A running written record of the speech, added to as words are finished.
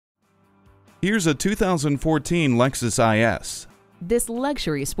Here's a 2014 Lexus IS. This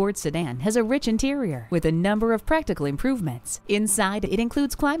luxury sports sedan has a rich interior with a number of practical improvements. Inside, it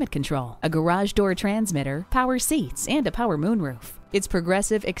includes climate control, a garage door transmitter, power seats, and a power moonroof. Its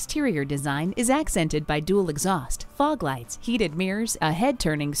progressive exterior design is accented by dual exhaust, fog lights, heated mirrors, a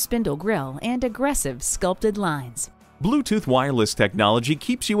head-turning spindle grille, and aggressive sculpted lines. Bluetooth wireless technology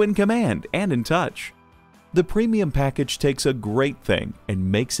keeps you in command and in touch. The premium package takes a great thing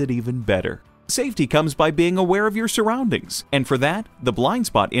and makes it even better. Safety comes by being aware of your surroundings, and for that, the blind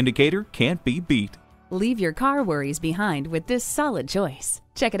spot indicator can't be beat. Leave your car worries behind with this solid choice.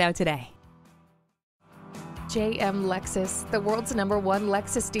 Check it out today. JM Lexus, the world's #1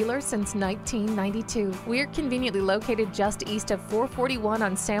 Lexus dealer since 1992. We're conveniently located just east of 441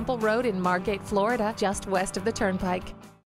 on Sample Road in Margate, Florida, just west of the Turnpike.